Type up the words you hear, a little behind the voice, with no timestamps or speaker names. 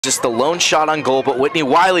Just the lone shot on goal, but Whitney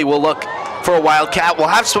Wiley will look for a wildcat. We'll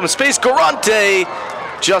have some space. Garante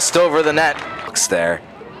just over the net. Looks there.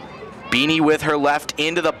 Beanie with her left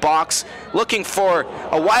into the box, looking for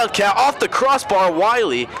a wildcat off the crossbar.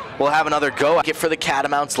 Wiley will have another go at it for the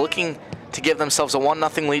Catamounts, looking to give themselves a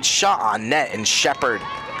 1-0 lead. Shot on net and Shepard,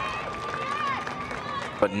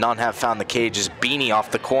 but none have found the cage as Beanie off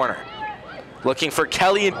the corner. Looking for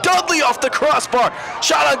Kelly and Dudley off the crossbar.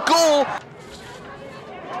 Shot on goal.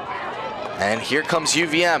 And here comes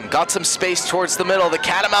UVM, got some space towards the middle. The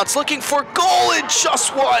Catamounts looking for goal and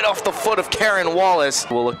just wide off the foot of Karen Wallace.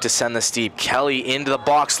 We'll look to send this deep. Kelly into the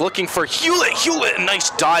box, looking for Hewlett. Hewlett, a nice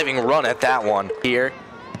diving run at that one. Here,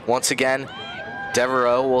 once again,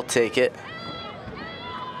 Devereaux will take it.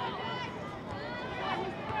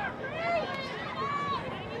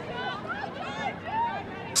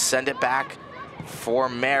 Send it back for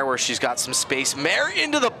Mare where she's got some space. Mare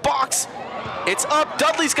into the box. It's up.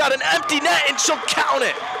 Dudley's got an empty net and she'll count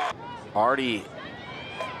it. Artie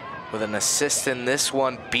with an assist in this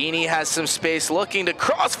one. Beanie has some space looking to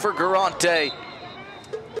cross for Garante.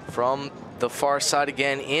 From the far side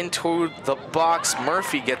again into the box.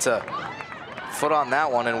 Murphy gets a foot on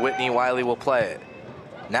that one and Whitney Wiley will play it.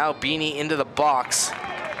 Now Beanie into the box.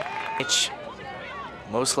 Which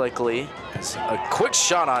most likely is a quick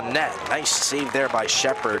shot on net. Nice save there by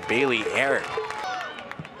Shepard. Bailey Aaron.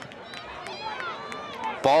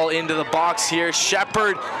 Ball into the box here.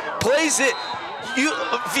 Shepard plays it.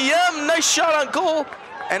 VM, nice shot on goal.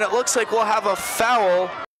 And it looks like we'll have a foul.